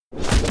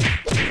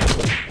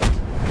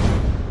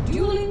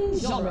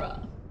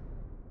genre.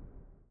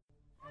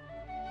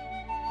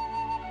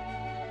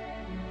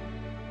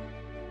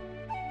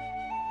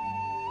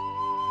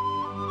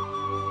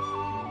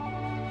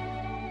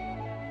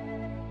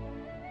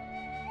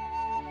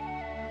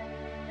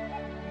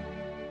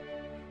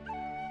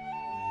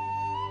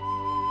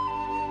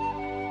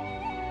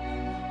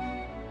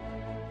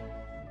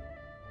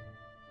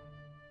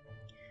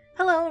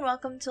 Hello and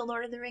welcome to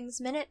Lord of the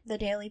Rings Minute, the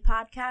daily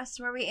podcast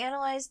where we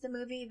analyze the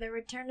movie The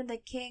Return of the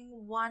King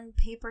one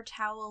paper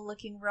towel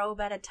looking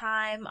robe at a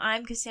time.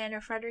 I'm Cassandra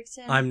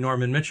Fredrickson. I'm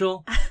Norman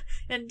Mitchell.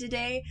 And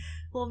today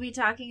we'll be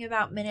talking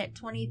about minute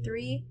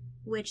 23,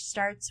 which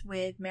starts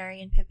with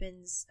Merry and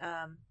Pippin's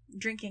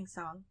drinking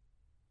song.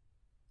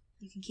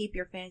 You can keep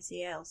your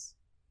fancy ales.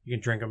 You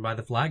can drink them by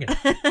the flagon.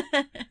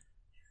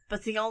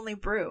 But the only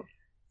brew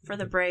for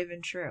the brave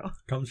and true.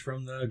 Comes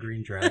from the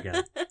Green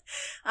Dragon.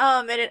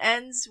 And it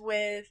ends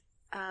with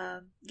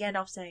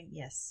Gandalf saying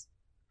yes.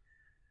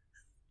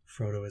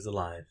 Frodo is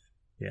alive.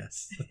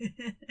 Yes.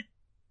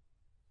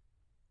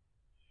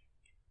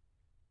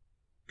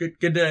 Good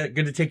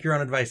to take your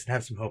own advice and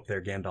have some hope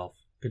there, Gandalf.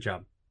 Good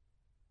job.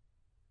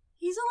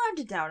 He's allowed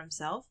to doubt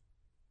himself.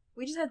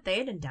 We just had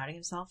Theoden doubting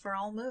himself for a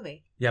whole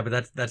movie. Yeah,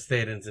 but that's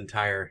Theoden's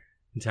entire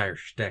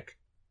shtick.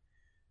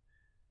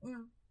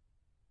 Mm.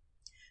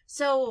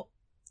 So,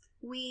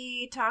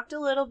 we talked a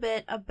little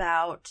bit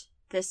about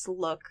this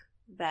look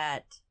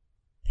that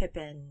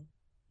Pippin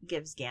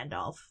gives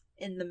Gandalf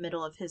in the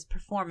middle of his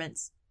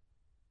performance.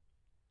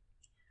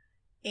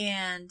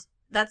 And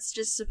that's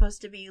just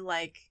supposed to be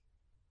like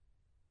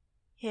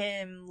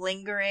him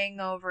lingering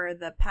over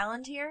the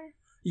Palantir?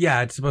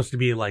 Yeah, it's supposed to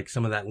be like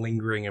some of that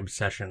lingering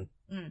obsession.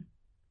 Mm.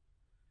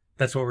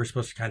 That's what we're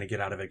supposed to kind of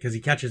get out of it, because he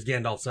catches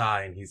Gandalf's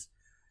eye and he's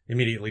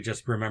immediately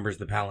just remembers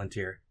the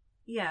Palantir.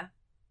 Yeah.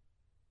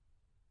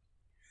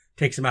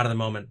 Takes him out of the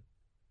moment.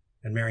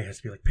 And Merry has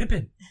to be like,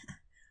 Pippin!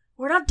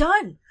 We're not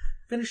done!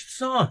 Finish the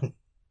song!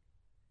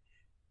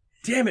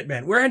 Damn it,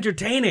 man, we're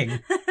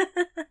entertaining!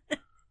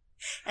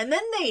 And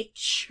then they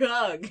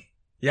chug.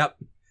 Yep.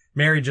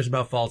 Merry just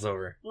about falls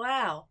over.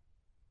 Wow.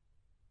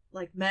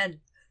 Like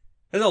men.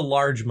 It's a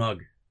large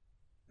mug.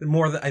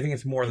 I think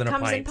it's more than a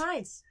pint. It comes in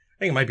pints. I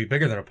think it might be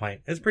bigger than a pint.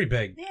 It's pretty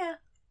big. Yeah.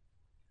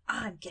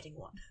 I'm getting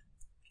one.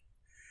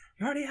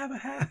 You already have a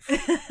half.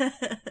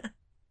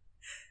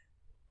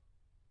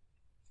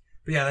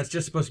 But yeah, that's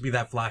just supposed to be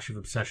that flash of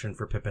obsession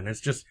for Pippin. It's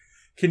just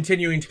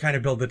continuing to kind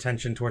of build the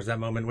tension towards that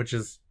moment, which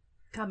is...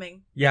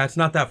 coming. Yeah, it's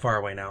not that far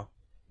away now.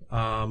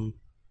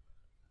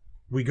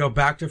 We go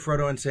back to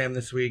Frodo and Sam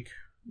this week.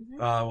 Mm-hmm.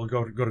 We'll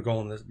go to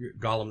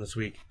Gollum this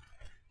week.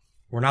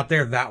 We're not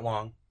there that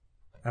long.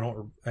 I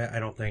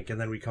don't think. And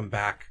then we come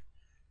back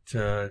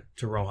to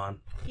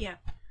Rohan. Yeah.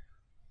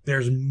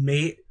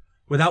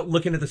 Without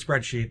looking at the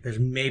spreadsheet, there's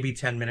maybe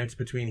 10 minutes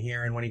between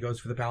here and when he goes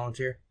for the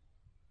Palantir.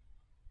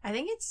 I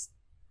think it's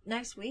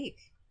next week.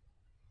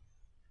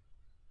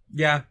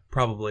 Yeah,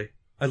 probably.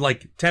 I'd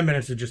like 10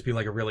 minutes to just be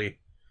like a really,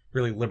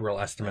 really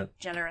liberal estimate.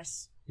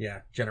 Generous.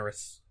 Yeah,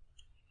 generous.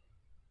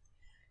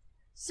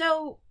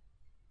 So,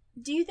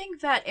 do you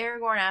think that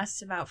Aragorn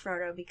asked about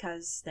Frodo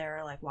because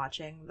they're like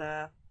watching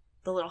the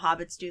little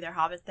hobbits do their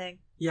hobbit thing?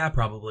 Yeah,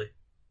 probably.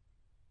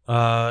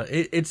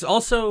 It's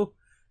also...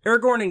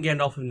 Aragorn and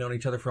Gandalf have known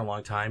each other for a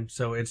long time,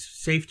 so it's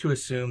safe to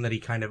assume that he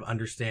kind of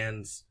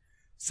understands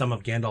some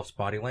of Gandalf's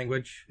body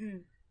language.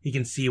 Mm. He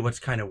can see what's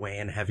kind of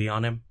weighing heavy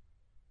on him.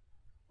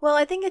 Well,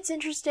 I think it's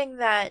interesting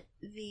that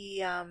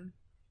the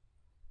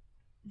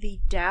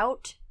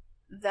doubt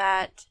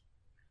that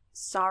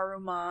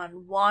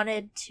Saruman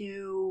wanted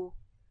to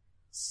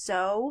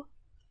sow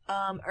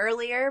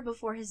earlier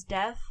before his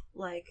death,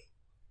 like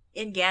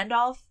in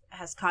Gandalf,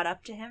 has caught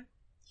up to him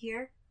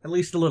here. At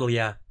least a little,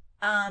 yeah.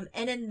 And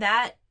in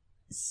that,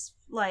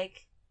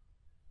 like,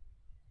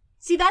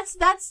 see, that's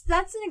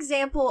an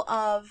example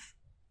of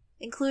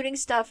including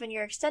stuff in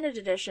your extended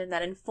edition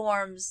that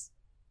informs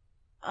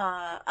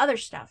other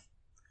stuff.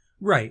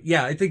 Right,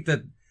 yeah, I think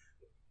that...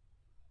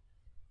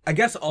 I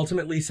guess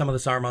ultimately some of the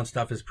Saruman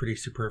stuff is pretty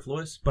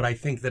superfluous, but I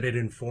think that it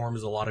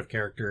informs a lot of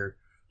character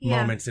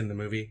moments in the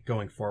movie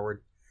going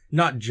forward.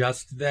 Not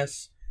just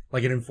this.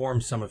 Like, it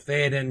informs some of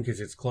Theoden because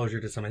it's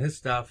closure to some of his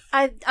stuff.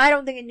 I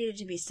don't think it needed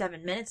to be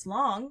 7 minutes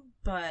long,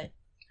 but...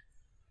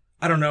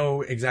 I don't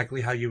know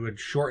exactly how you would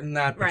shorten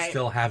that, but right.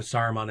 Still have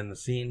Saruman in the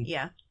scene.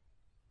 Yeah.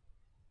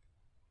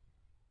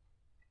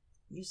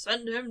 You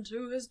send him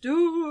to his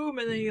doom,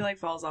 and then he, like,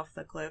 falls off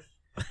the cliff.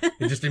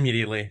 Just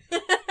immediately.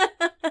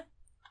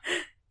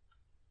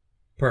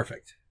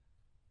 Perfect.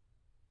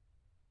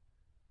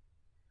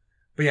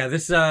 But yeah,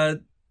 this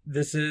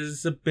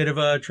is a bit of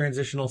a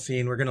transitional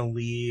scene. We're going to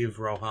leave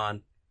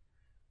Rohan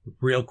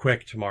real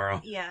quick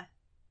tomorrow. Yeah.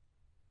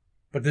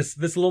 But this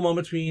little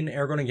moment between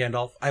Aragorn and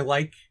Gandalf, I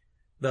like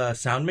the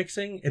sound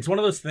mixing. It's one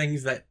of those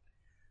things that,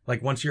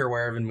 like, once you're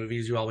aware of in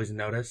movies, you always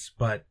notice.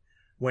 But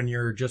when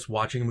you're just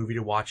watching a movie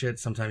to watch it,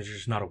 sometimes you're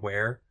just not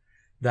aware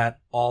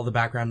that all the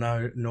background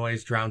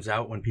noise drowns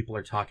out when people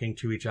are talking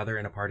to each other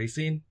in a party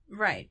scene.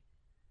 Right.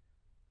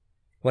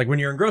 Like, when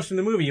you're engrossed in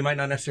the movie, you might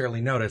not necessarily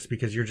notice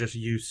because you're just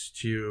used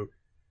to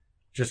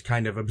just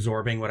kind of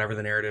absorbing whatever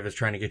the narrative is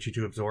trying to get you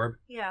to absorb.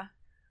 Yeah.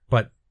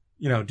 But,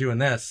 doing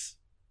this,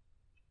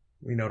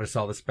 we notice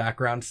all this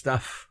background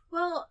stuff.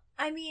 Well,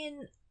 I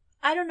mean,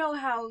 I don't know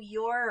how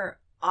your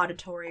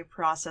auditory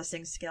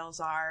processing skills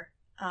are.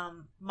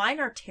 Mine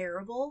are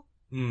terrible.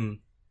 And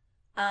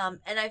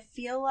I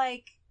feel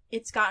like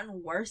it's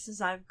gotten worse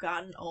as I've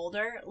gotten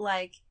older.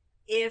 Like,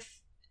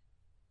 if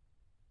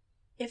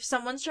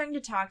someone's trying to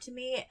talk to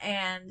me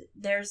and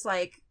there's,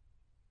 like,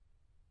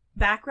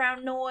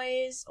 background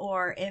noise,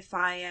 or if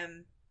I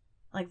am,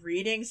 like,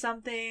 reading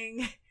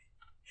something,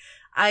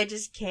 I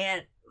just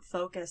can't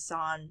focus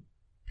on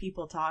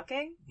people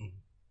talking,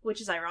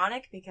 which is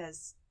ironic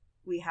because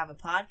we have a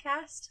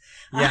podcast.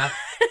 Yeah.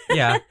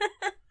 Yeah.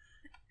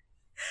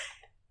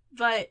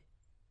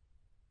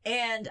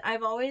 And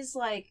I've always,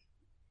 like,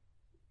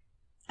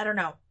 I don't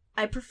know,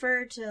 I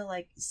prefer to,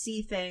 like,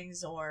 see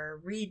things or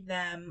read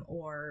them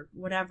or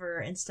whatever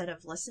instead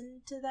of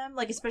listen to them,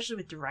 like, especially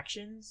with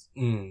directions.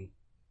 You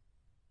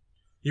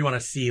want to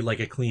see, like,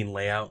 a clean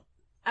layout?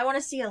 I want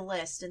to see a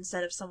list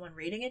instead of someone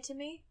reading it to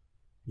me.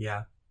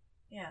 Yeah.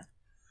 Yeah.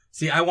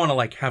 See, I want to,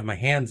 like, have my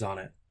hands on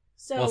it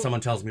while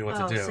someone tells me what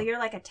to do. So you're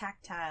like a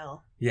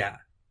tactile. Yeah.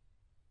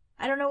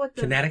 I don't know what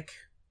the... Kinetic?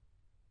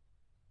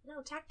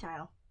 No,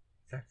 tactile.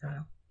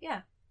 Tactile?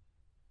 Yeah.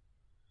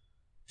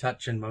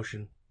 Touch and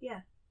motion.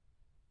 Yeah.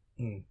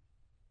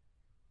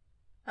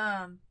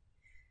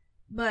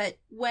 But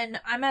when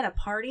I'm at a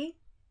party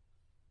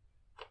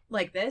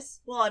like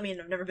this, well, I mean,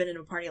 I've never been in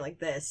a party like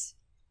this.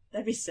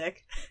 That'd be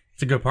sick.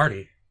 It's a good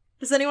party.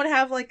 Does anyone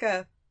have like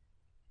a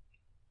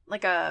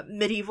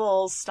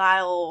medieval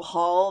style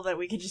hall that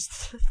we could just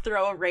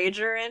throw a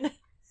rager in?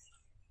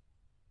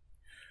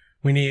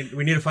 We need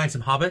to find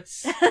some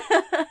hobbits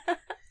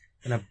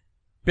and a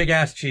big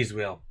ass cheese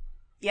wheel.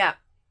 Yeah,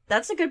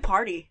 that's a good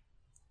party.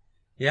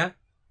 Yeah?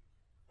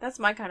 That's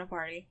my kind of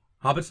party.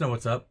 Hobbits know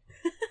what's up.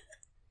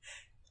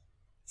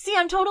 See,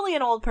 I'm totally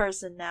an old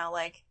person now.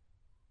 Like,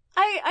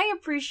 I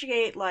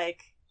appreciate,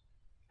 like,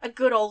 a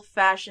good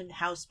old-fashioned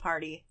house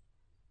party.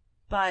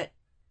 But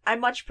I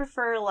much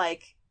prefer,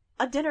 like,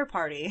 a dinner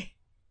party.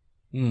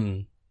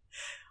 Where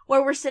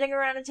we're sitting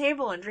around a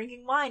table and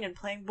drinking wine and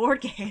playing board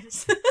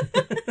games.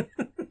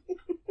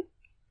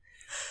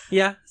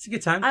 Yeah, it's a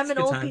good time. I'm an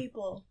old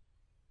people.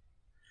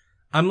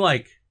 I'm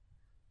like...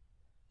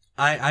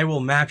 I will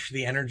match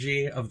the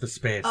energy of the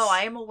space. Oh,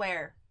 I am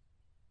aware.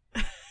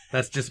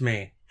 That's just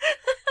me.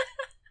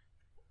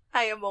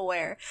 I am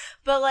aware.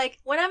 But, like,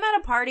 when I'm at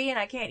a party and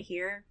I can't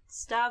hear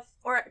stuff,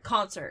 or a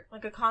concert,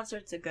 like, a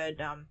concert's a good,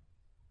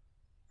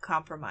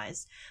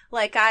 compromise.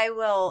 Like, I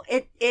will,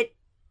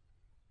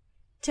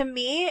 to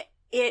me,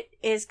 it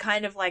is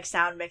kind of like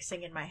sound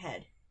mixing in my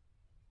head.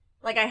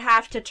 Like, I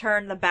have to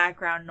turn the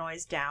background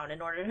noise down in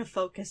order to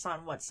focus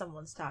on what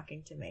someone's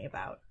talking to me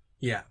about.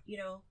 Yeah. You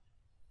know?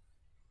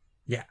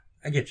 Yeah,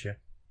 I get you.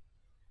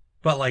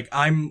 But, like,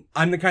 I'm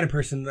the kind of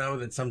person, though,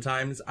 that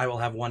sometimes I will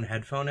have one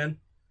headphone in,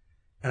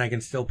 and I can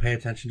still pay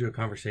attention to a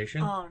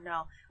conversation. Oh,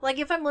 no. Like,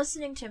 if I'm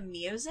listening to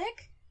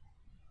music,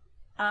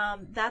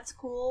 that's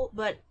cool,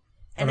 but...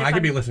 I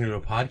could be listening to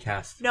a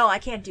podcast. No, I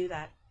can't do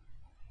that.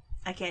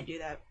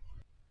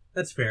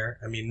 That's fair.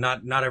 I mean,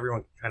 not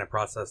everyone can kind of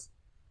process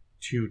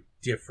two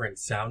different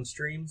sound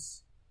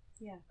streams.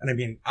 Yeah. And I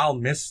mean, I'll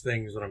miss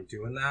things when I'm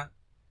doing that,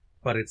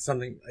 but it's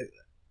something...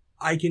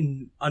 I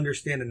can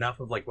understand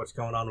enough of, like, what's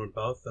going on with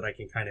both that I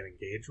can kind of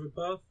engage with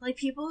both. Like,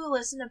 people who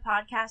listen to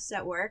podcasts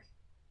at work,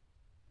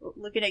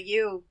 looking at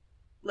you,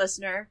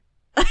 listener.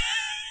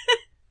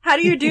 How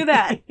do you do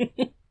that?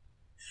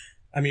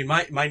 I mean,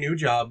 my new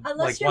job,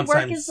 unless like, your once work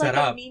I'm is set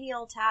like up, a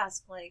menial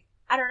task, like,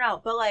 I don't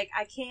know, but, like,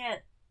 I can't,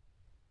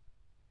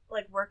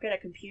 like, work at a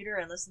computer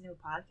and listen to a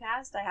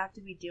podcast. I have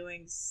to be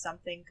doing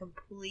something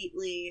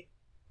completely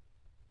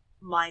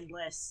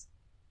mindless.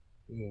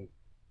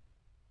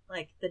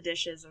 Like the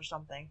dishes or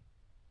something.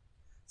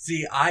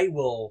 See, I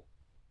will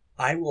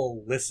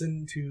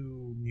listen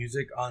to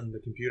music on the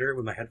computer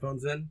with my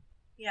headphones in.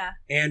 Yeah.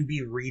 And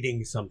be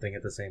reading something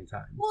at the same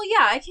time. Well,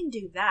 yeah, I can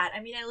do that. I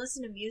mean, I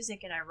listen to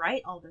music and I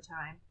write all the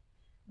time.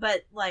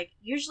 But, like,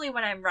 usually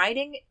when I'm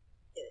writing,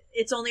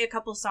 it's only a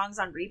couple songs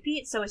on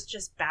repeat, so it's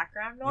just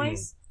background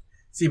noise.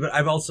 See, but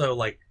I've also,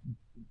 like,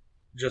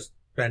 just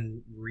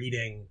been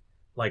reading,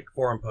 like,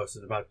 forum posts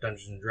about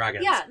Dungeons and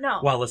Dragons. Yeah, no.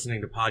 While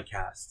listening to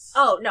podcasts.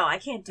 Oh, no, I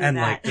can't do that. And,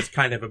 like, just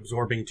kind of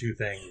absorbing two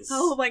things.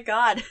 Oh, my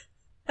God.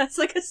 That's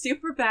like a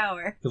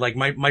superpower. Like,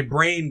 my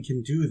brain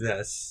can do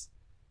this.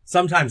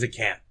 Sometimes it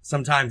can't.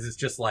 Sometimes it's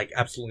just like,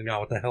 absolutely not.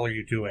 What the hell are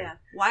you doing? Yeah.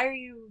 Why are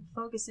you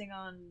focusing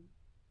on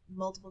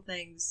multiple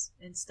things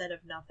instead of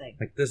nothing?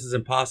 Like, this is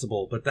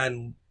impossible. But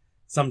then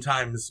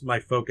sometimes my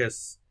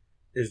focus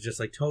is just,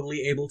 like,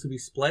 totally able to be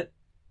split.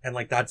 And,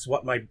 like, that's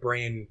what my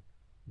brain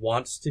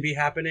wants to be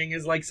happening,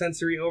 is, like,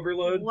 sensory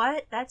overload.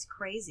 What? That's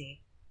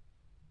crazy.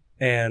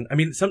 And, I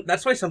mean,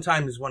 that's why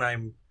sometimes when I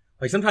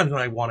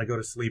want to go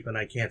to sleep and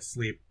I can't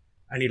sleep,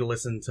 I need to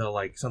listen to,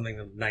 like, something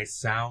with nice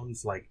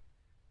sounds, like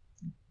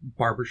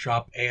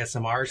barbershop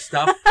ASMR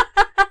stuff.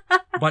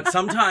 But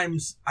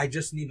sometimes I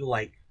just need to,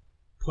 like,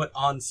 put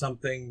on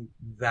something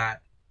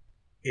that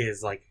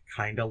is like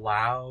kind of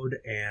loud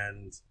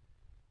and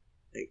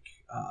like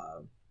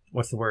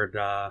what's the word?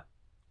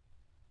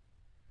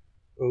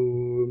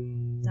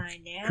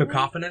 Dynamic?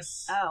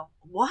 Cacophonous. Oh,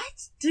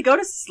 what? To go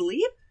to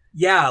sleep?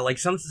 Yeah, like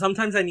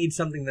sometimes I need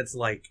something that's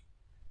like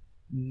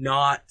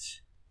not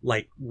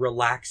like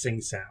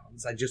relaxing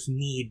sounds. I just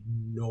need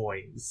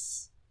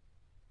noise.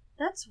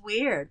 That's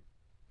weird.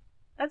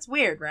 That's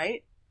weird,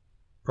 right?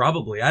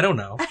 Probably. I don't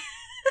know.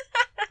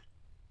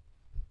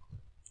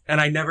 And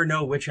I never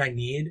know which I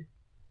need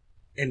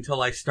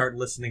until I start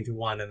listening to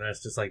one, and then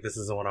it's just like, this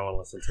isn't what I want to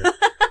listen to.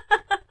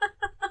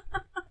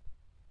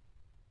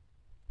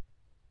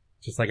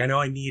 Just like, I know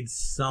I need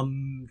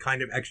some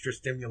kind of extra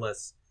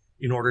stimulus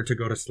in order to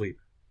go to sleep.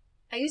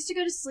 I used to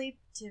go to sleep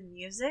to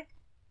music,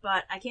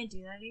 but I can't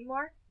do that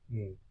anymore.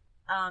 Mm.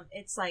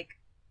 It's like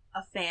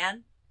a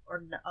fan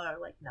or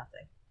like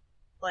nothing.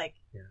 Like,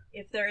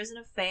 if there isn't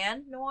a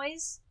fan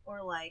noise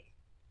or like...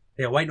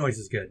 Yeah, white noise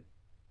is good.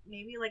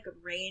 Maybe like a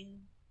rain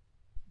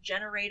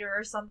generator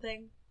or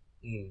something.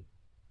 Mm.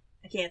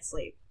 I can't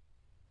sleep.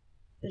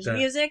 There's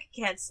music,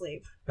 can't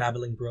sleep.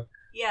 Babbling brook.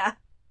 Yeah.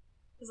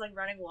 It's like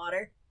running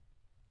water.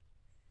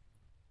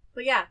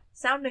 But yeah,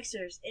 sound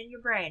mixers in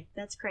your brain.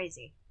 That's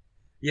crazy.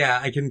 Yeah,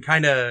 I can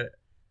kind of...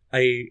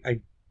 I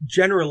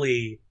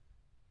generally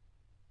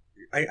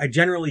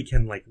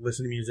can like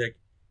listen to music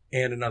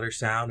and another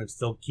sound and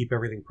still keep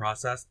everything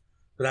processed.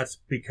 But that's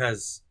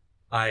because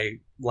I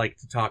like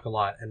to talk a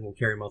lot and will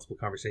carry multiple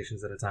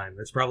conversations at a time.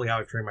 That's probably how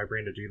I've trained my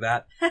brain to do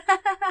that.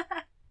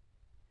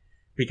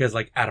 Because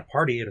like at a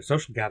party, at a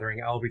social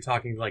gathering, I'll be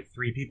talking to like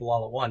 3 people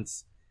all at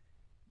once.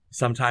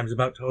 Sometimes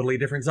about totally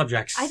different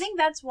subjects. I think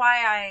that's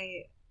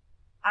why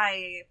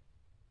I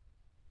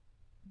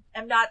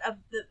am not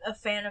a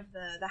fan of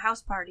the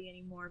house party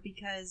anymore,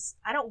 because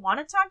I don't want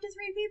to talk to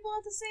 3 people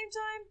at the same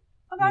time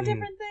about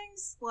different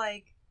things.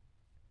 Like,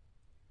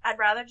 I'd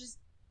rather just...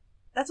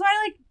 That's why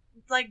I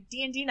like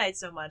D&D night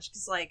so much,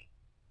 because like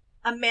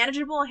a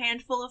manageable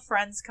handful of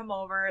friends come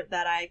over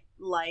that I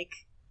like.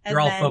 And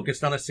you're all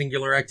focused on a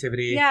singular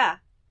activity. Yeah.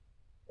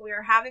 We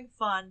are having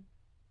fun.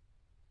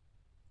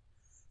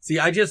 See,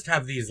 I just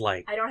have these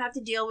like... I don't have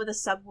to deal with a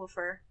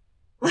subwoofer.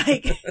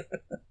 Like,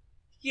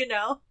 you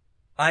know?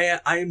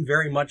 I am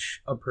very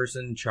much a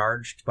person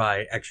charged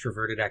by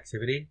extroverted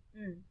activity.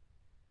 Mm.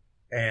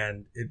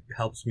 And it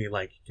helps me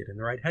like get in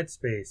the right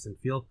headspace and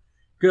feel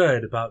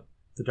good about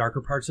the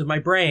darker parts of my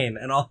brain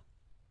and all.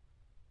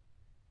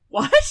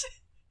 What?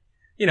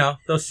 You know,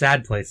 those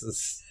sad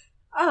places.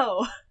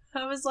 Oh,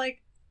 I was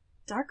like,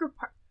 darker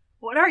part.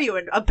 What are you,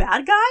 a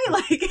bad guy?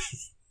 Like,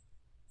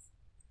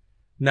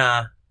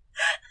 nah.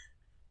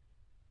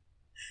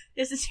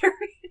 Is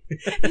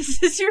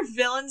this your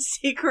villain's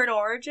secret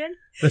origin?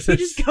 You Is...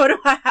 just go to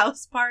a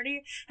house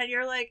party and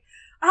you're like,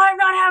 I'm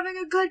not having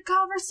a good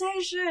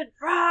conversation.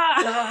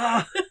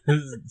 Rah!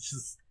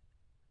 Just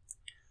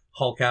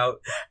Hulk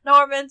out.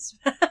 Norman's.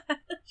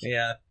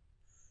 Yeah.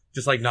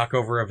 Just like knock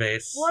over a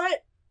vase.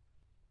 What?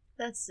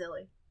 That's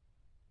silly.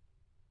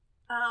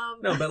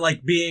 No, but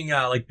like being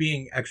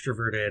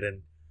extroverted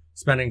and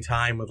spending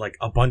time with like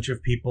a bunch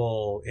of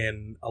people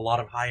in a lot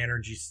of high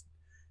energy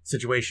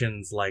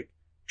situations like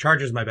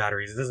charges my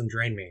batteries. It doesn't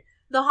drain me.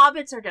 The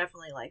hobbits are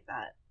definitely like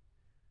that.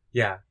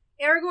 Yeah.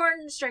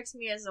 Aragorn strikes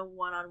me as a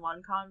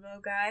one-on-one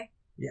convo guy.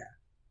 Yeah.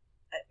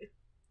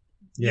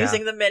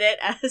 Using the minute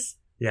as...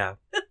 Yeah.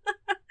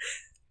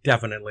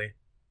 Definitely.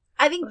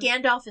 I think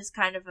Gandalf is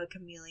kind of a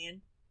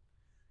chameleon.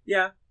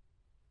 Yeah.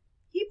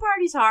 He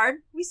parties hard.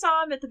 We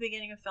saw him at the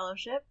beginning of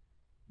Fellowship.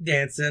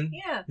 Dancing.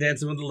 Yeah.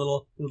 Dancing with the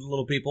little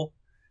people.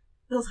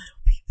 The little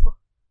people.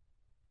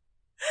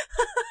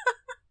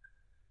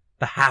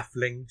 The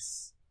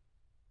halflings.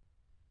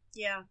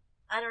 Yeah.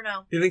 I don't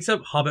know. Do you think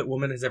some hobbit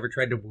woman has ever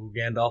tried to woo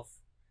Gandalf?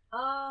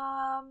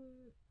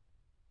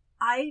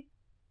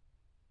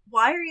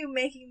 Why are you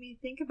making me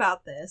think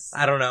about this?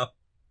 I don't know.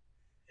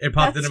 It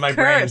popped into my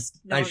cursed.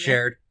 brain. I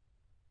shared.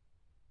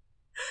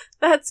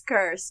 That's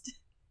cursed.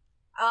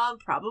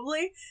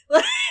 Probably.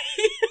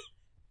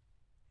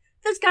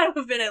 There's got to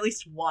have been at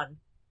least one.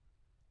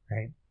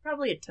 Right.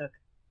 Probably it took.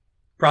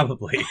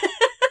 Probably.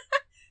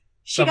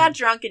 She got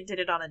drunk and did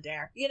it on a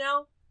dare, you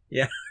know?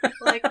 Yeah.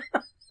 Like,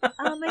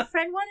 my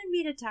friend wanted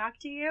me to talk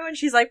to you, and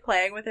she's like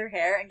playing with her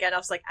hair, and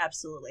Gandalf's like,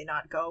 absolutely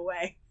not, go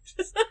away.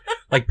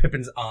 Like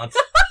Pippin's aunt.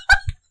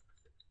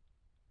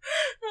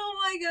 Oh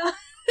my god.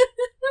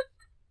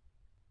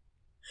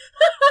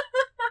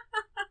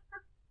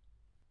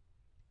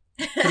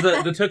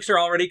 The Tooks are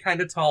already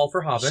kind of tall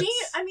for hobbits.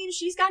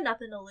 She's got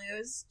nothing to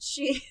lose.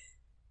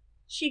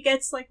 She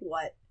gets like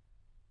what?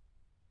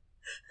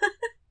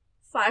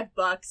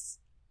 $5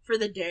 for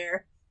the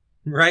dare.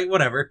 Right,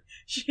 whatever.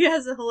 She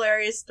has a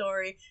hilarious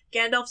story.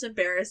 Gandalf's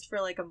embarrassed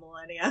for like a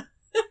millennia.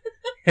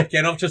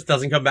 Gandalf just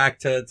doesn't come back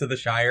to the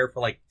Shire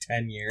for like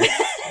 10 years.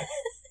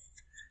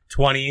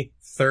 20,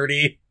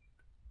 30.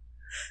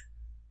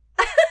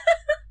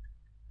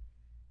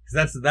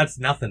 That's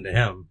nothing to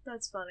him.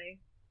 That's funny.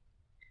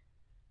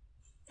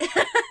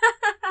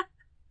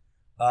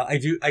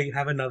 I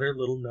have another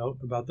little note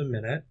about the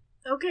minute,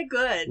 Okay,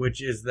 good.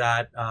 which is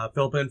that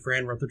Philippa and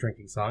Fran wrote the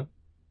drinking song.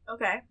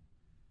 Okay,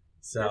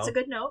 So that's a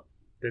good note.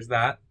 there's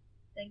that.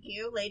 Thank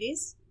you,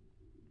 ladies.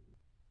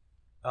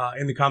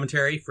 In the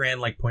commentary, Fran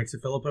like points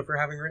at Philippa for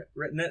having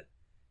written it.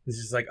 It's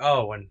just like,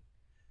 oh,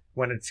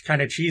 when it's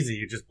kind of cheesy,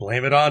 you just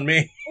blame it on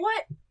me.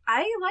 What?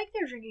 I like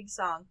their drinking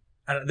song.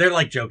 They're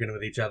like joking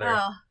with each other.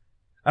 Oh,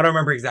 I don't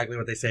remember exactly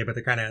what they say, but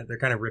they're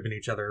kind of ribbing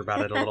each other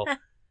about it a little.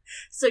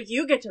 so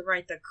you get to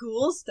write the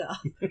cool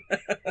stuff,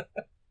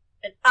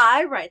 and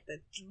I write the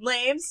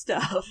lame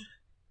stuff.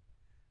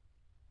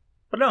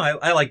 But no,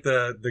 I like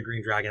the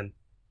Green Dragon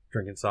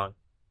drinking song.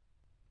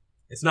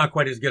 It's not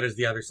quite as good as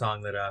the other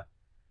song that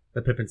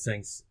Pippin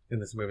sings in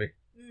this movie.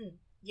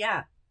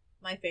 Yeah,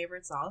 my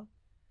favorite song.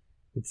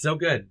 It's so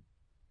good.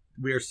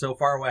 We are so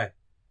far away.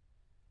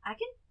 I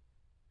can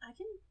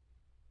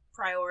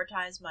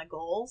prioritize my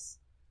goals.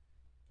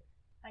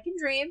 I can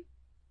dream.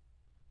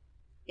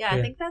 Yeah, I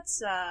Yeah. think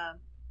that's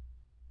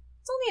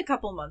it's only a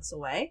couple months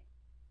away.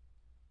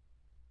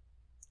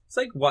 It's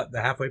like, what,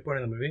 the halfway point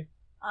of the movie?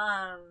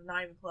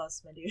 Not even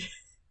close, my dude.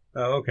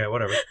 Oh, okay,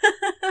 whatever.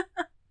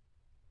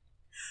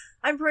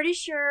 I'm pretty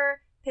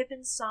sure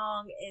Pippin's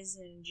song is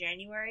in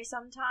January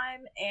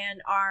sometime,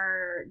 and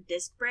our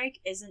disc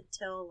break isn't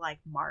till like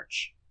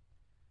March.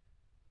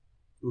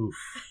 Oof.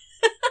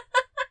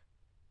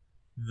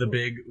 The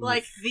big oof.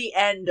 Like the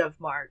end of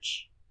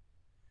March.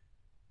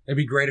 It'd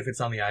be great if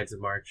it's on the Ides of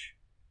March.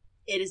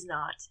 It is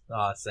not.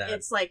 Ah, sad.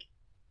 It's like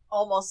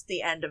almost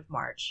the end of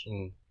March.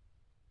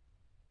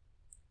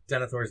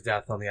 Denethor's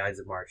death on the Ides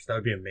of March. That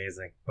would be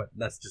amazing, but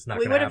that's just not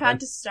We going would to have happen. had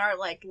to start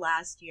like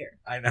last year.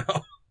 I know.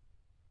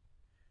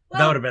 Well,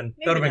 that would have been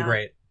maybe not.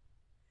 great.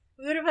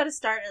 We would have had to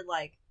start at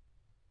like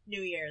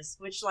New Year's,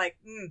 which like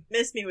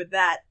miss me with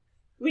that.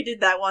 We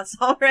did that once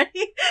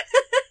already.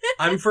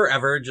 I'm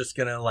forever just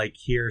gonna like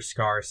hear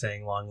Scar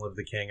saying "Long live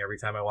the King" every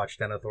time I watch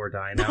Denethor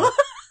die now.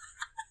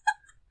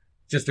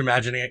 Just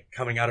imagining it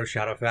coming out of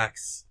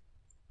Shadowfax.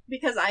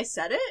 Because I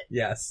said it?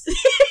 Yes.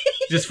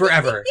 Just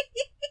forever.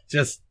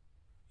 Just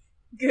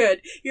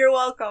Good. You're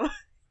welcome.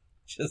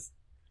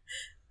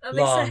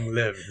 long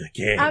live the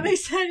King. I'm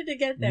excited to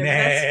get there.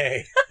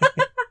 Nay.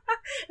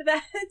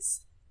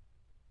 That's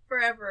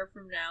forever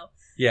from now.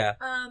 Yeah.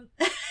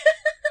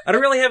 I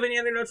don't really have any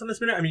other notes on this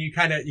minute. I mean, you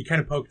kind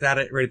of poked at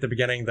it right at the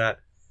beginning that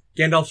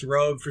Gandalf's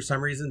robe for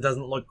some reason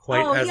doesn't look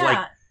quite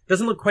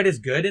doesn't look quite as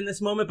good in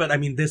this moment. But I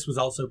mean, this was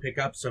also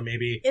pickup, so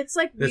maybe it's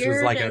like this weird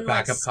was like a and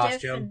backup like stiff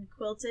costume and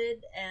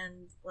quilted,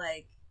 and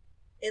like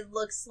it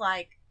looks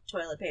like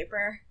toilet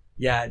paper.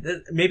 Yeah,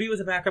 maybe it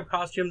was a backup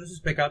costume. This is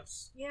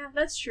pickups. Yeah,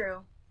 that's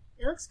true.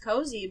 It looks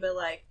cozy, but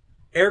like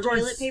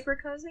Aragorn's toilet paper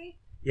cozy.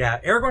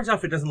 Yeah, Aragorn's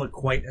outfit doesn't look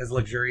quite as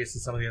luxurious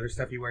as some of the other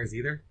stuff he wears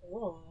either,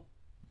 Oh,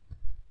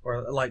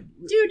 or like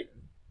dude,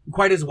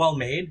 quite as well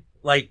made.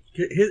 Like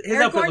his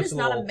outfit Aragorn looks is a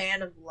not little. a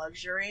man of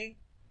luxury.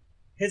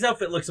 His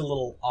outfit looks a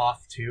little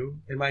off too,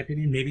 in my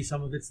opinion. Maybe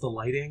some of it's the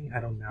lighting. I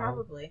don't know.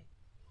 Probably.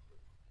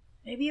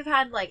 Maybe you've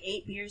had like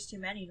 8 beers too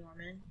many,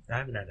 Norman. I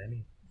haven't had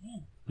any.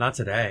 Man. Not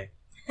today.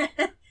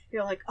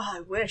 You're like, oh,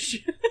 I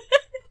wish.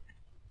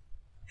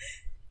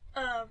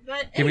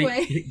 But Give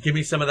anyway, give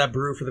me some of that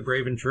brew for the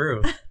brave and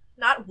true.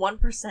 not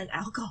 1%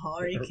 alcohol.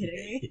 Are you kidding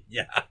me?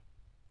 Yeah.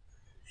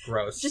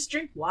 Gross. Just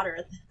drink water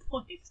at that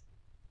point.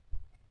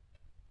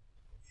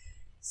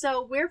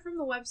 So we're from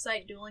the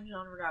website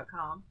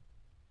duelinggenre.com.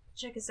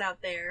 Check us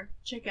out there.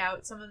 Check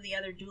out some of the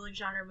other Dueling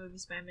Genre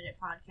Movies by Minute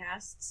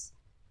podcasts.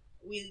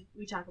 We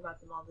talk about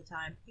them all the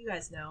time. You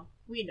guys know.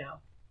 We know.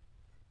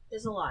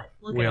 There's a lot.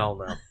 Look we at all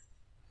them. know.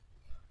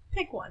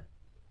 Pick one.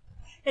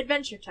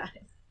 Adventure time.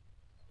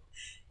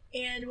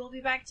 And we'll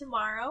be back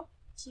tomorrow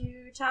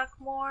to talk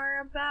more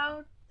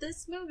about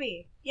this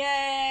movie.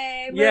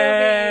 Yay! Movie!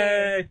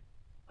 Yay!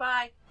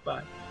 Bye.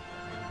 Bye.